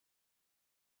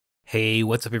Hey,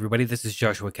 what's up everybody? This is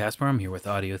Joshua Casper. I'm here with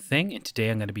AudioThing, and today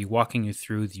I'm going to be walking you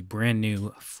through the brand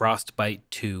new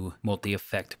Frostbite 2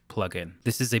 multi-effect plugin.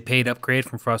 This is a paid upgrade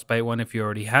from Frostbite 1 if you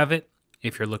already have it.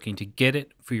 If you're looking to get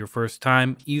it for your first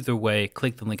time, either way,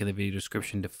 click the link in the video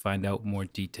description to find out more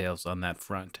details on that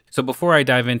front. So before I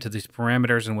dive into these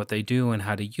parameters and what they do and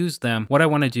how to use them, what I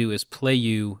want to do is play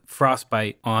you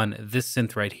Frostbite on this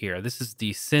synth right here. This is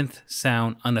the synth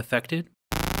sound unaffected.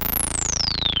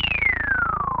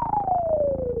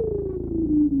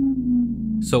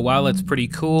 So while it's pretty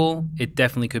cool, it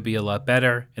definitely could be a lot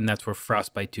better, and that's where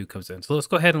Frostbite 2 comes in. So let's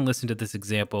go ahead and listen to this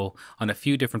example on a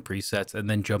few different presets and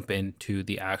then jump into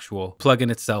the actual plugin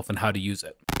itself and how to use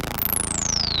it.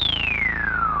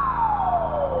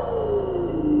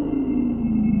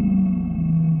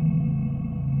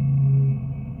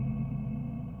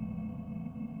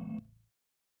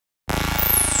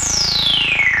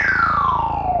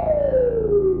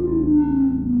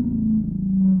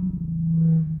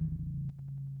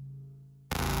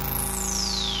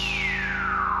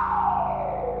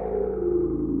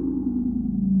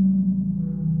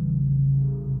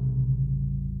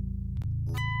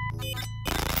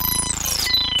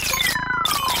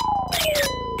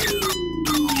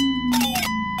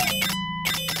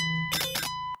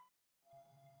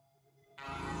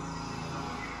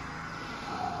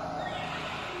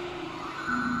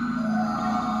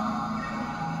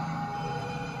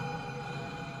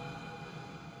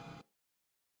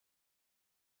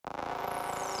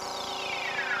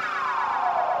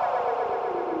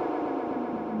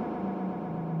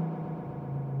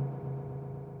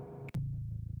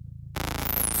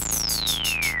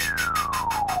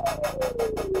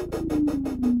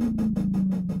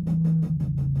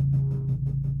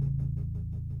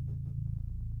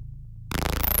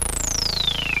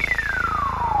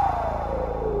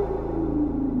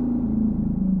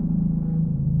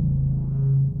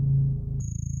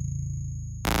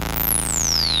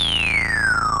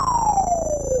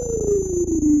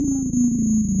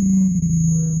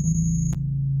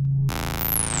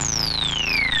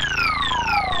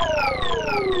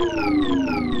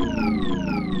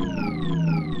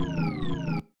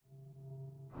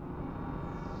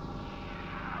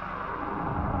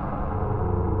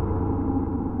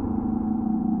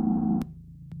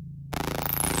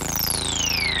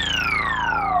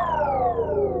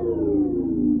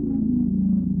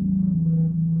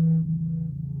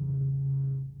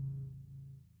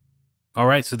 All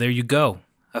right, so there you go.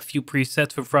 A few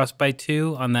presets for Frostbite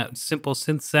 2 on that simple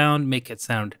synth sound. Make it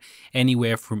sound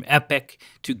anywhere from epic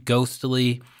to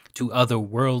ghostly to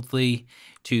otherworldly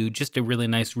to just a really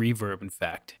nice reverb, in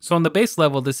fact. So on the base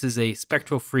level, this is a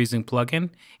spectral freezing plugin,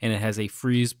 and it has a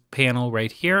freeze panel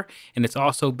right here, and it's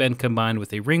also been combined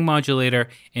with a ring modulator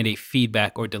and a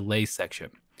feedback or delay section.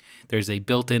 There's a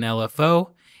built-in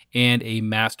LFO and a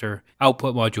master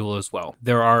output module as well.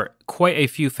 There are quite a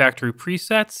few factory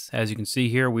presets. As you can see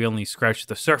here, we only scratched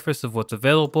the surface of what's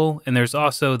available, and there's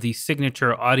also the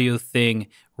signature AudioThing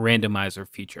randomizer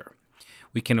feature.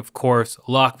 We can, of course,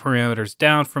 lock parameters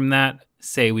down from that.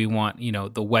 Say we want,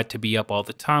 the wet to be up all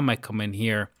the time. I come in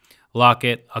here, lock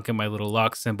it. I'll get my little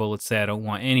lock symbol. Let's say I don't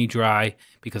want any dry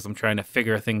because I'm trying to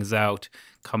figure things out.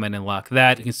 Come in and lock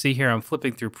that. You can see here I'm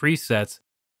flipping through presets,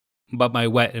 but my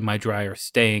wet and my dry are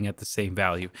staying at the same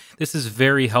value. This is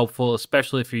very helpful,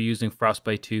 especially if you're using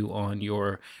Frostbite 2 on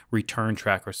your return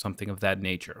track or something of that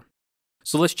nature.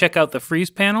 So let's check out the freeze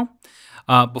panel.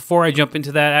 Before I jump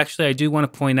into that, actually, I do want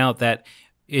to point out that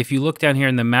if you look down here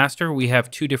in the master, we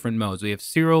have two different modes. We have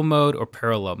serial mode or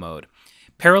parallel mode.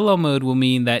 Parallel mode will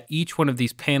mean that each one of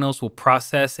these panels will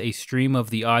process a stream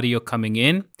of the audio coming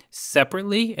in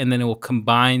separately, and then it will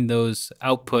combine those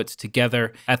outputs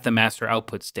together at the master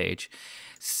output stage.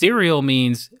 Serial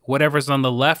means whatever's on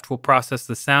the left will process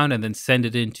the sound and then send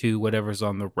it into whatever's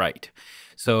on the right.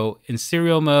 So in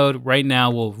serial mode, right now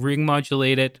we'll ring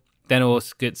modulate it, then it will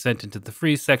get sent into the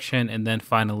freeze section, and then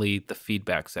finally the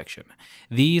feedback section.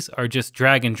 These are just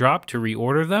drag and drop to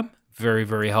reorder them. Very,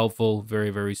 very helpful, very,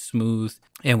 very smooth,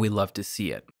 and we love to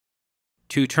see it.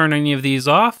 To turn any of these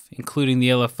off, including the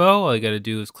LFO, all you got to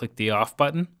do is click the off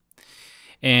button.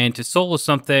 And to solo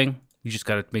something, you just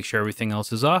got to make sure everything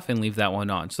else is off and leave that one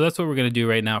on. So that's what we're going to do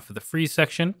right now for the freeze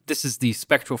section. This is the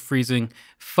spectral freezing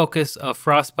focus of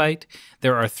Frostbite.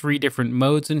 There are 3 different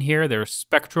modes in here. There's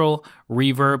spectral,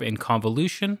 reverb, and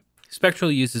convolution.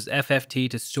 Spectral uses FFT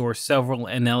to store several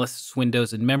analysis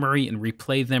windows in memory and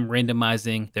replay them,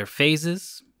 randomizing their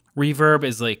phases. Reverb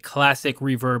is a classic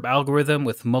reverb algorithm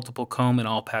with multiple comb and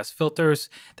all-pass filters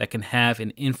that can have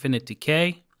an infinite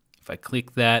decay. If I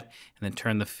click that and then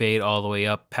turn the fade all the way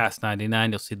up past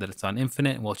 99, you'll see that it's on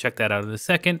infinite, and we'll check that out in a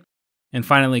second. And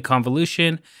finally,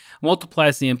 convolution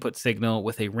multiplies the input signal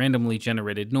with a randomly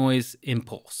generated noise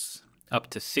impulse up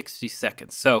to 60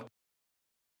 seconds. So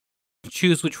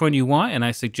choose which one you want, and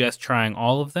I suggest trying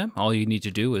all of them. All you need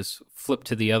to do is flip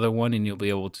to the other one and you'll be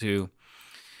able to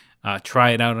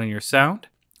try it out on your sound.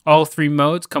 All three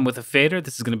modes come with a fader.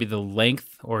 This is going to be the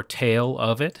length or tail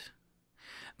of it.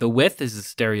 The width is the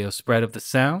stereo spread of the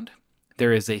sound.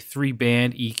 There is a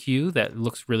 3-band EQ that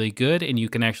looks really good, and you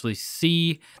can actually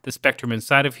see the spectrum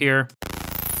inside of here.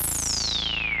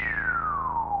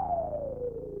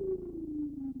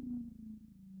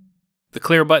 The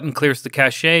clear button clears the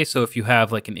cache, so if you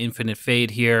have like an infinite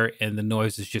fade here and the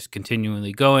noise is just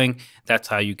continually going, that's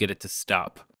how you get it to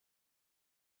stop.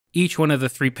 Each one of the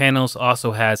 3 panels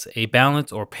also has a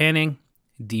balance or panning,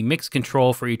 the mix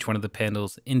control for each one of the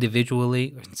panels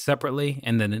individually and separately,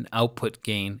 and then an output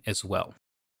gain as well.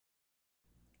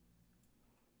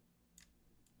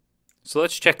 So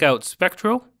let's check out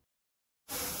Spectral.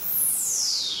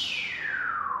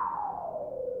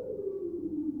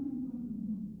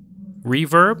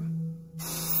 Reverb.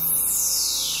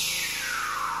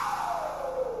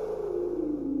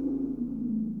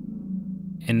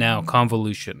 And now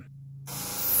convolution.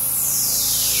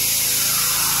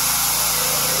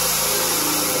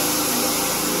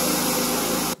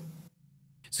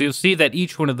 So you'll see that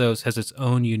each one of those has its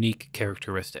own unique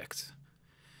characteristics.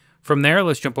 From there,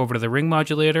 let's jump over to the Ring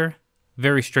Modulator.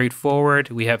 Very straightforward.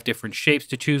 We have different shapes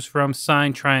to choose from: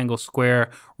 sine, triangle,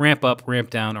 square, ramp up, ramp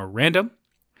down, or random.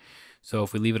 So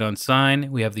if we leave it on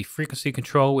sine, we have the frequency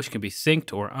control, which can be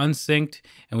synced or unsynced,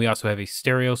 and we also have a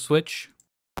stereo switch.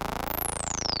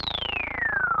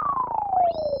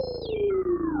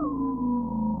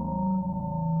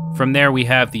 From there, we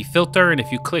have the filter, and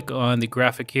if you click on the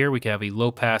graphic here, we can have a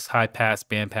low pass, high pass,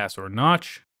 band pass, or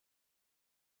notch.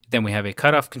 Then we have a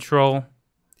cutoff control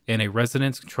and a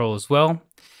resonance control as well.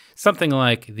 Something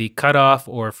like the cutoff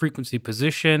or frequency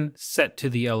position set to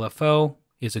the LFO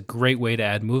is a great way to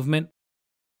add movement.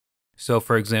 So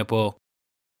for example,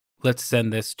 let's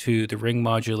send this to the Ring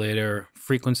Modulator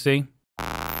frequency.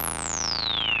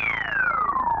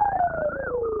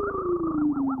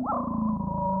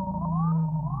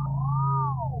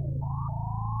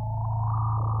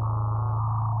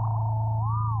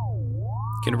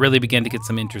 Can really begin to get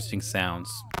some interesting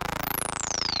sounds.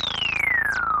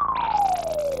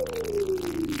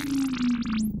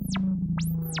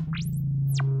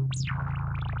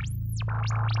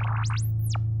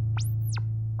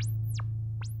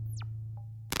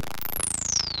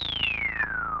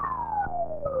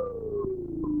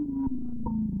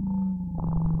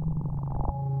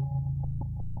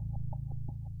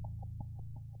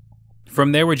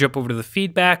 From there, we jump over to the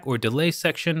feedback or delay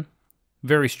section.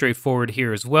 Very straightforward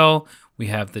here as well. We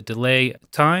have the delay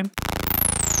time.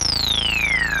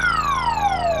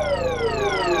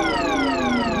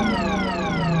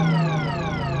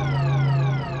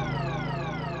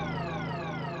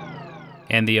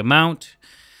 And the amount.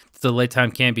 The delay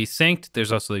time can be synced.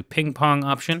 There's also a ping pong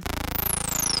option.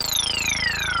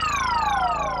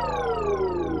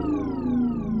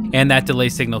 And that delay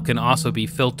signal can also be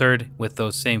filtered with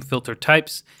those same filter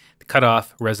types: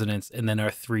 cutoff, resonance, and then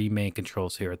our 3 main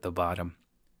controls here at the bottom.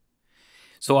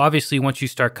 So obviously, once you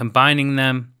start combining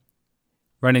them,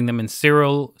 running them in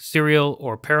serial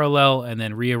or parallel, and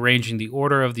then rearranging the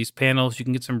order of these panels, you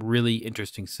can get some really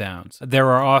interesting sounds. There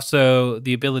are also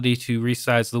the ability to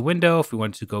resize the window if we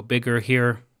want to go bigger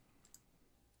here.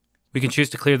 We can choose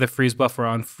to clear the freeze buffer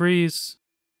on freeze,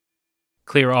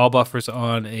 clear all buffers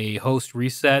on a host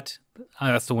reset.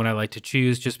 That's the one I like to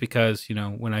choose just because, you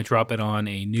know, when I drop it on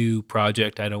a new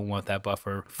project, I don't want that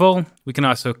buffer full. We can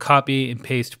also copy and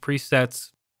paste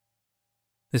presets.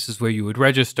 This is where you would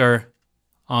register,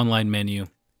 online menu,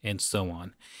 and so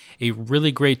on. A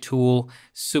really great tool,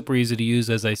 super easy to use,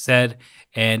 as I said,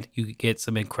 and you get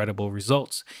some incredible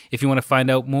results. If you want to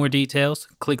find out more details,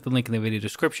 click the link in the video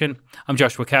description. I'm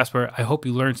Joshua Casper. I hope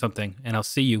you learned something, and I'll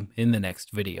see you in the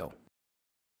next video.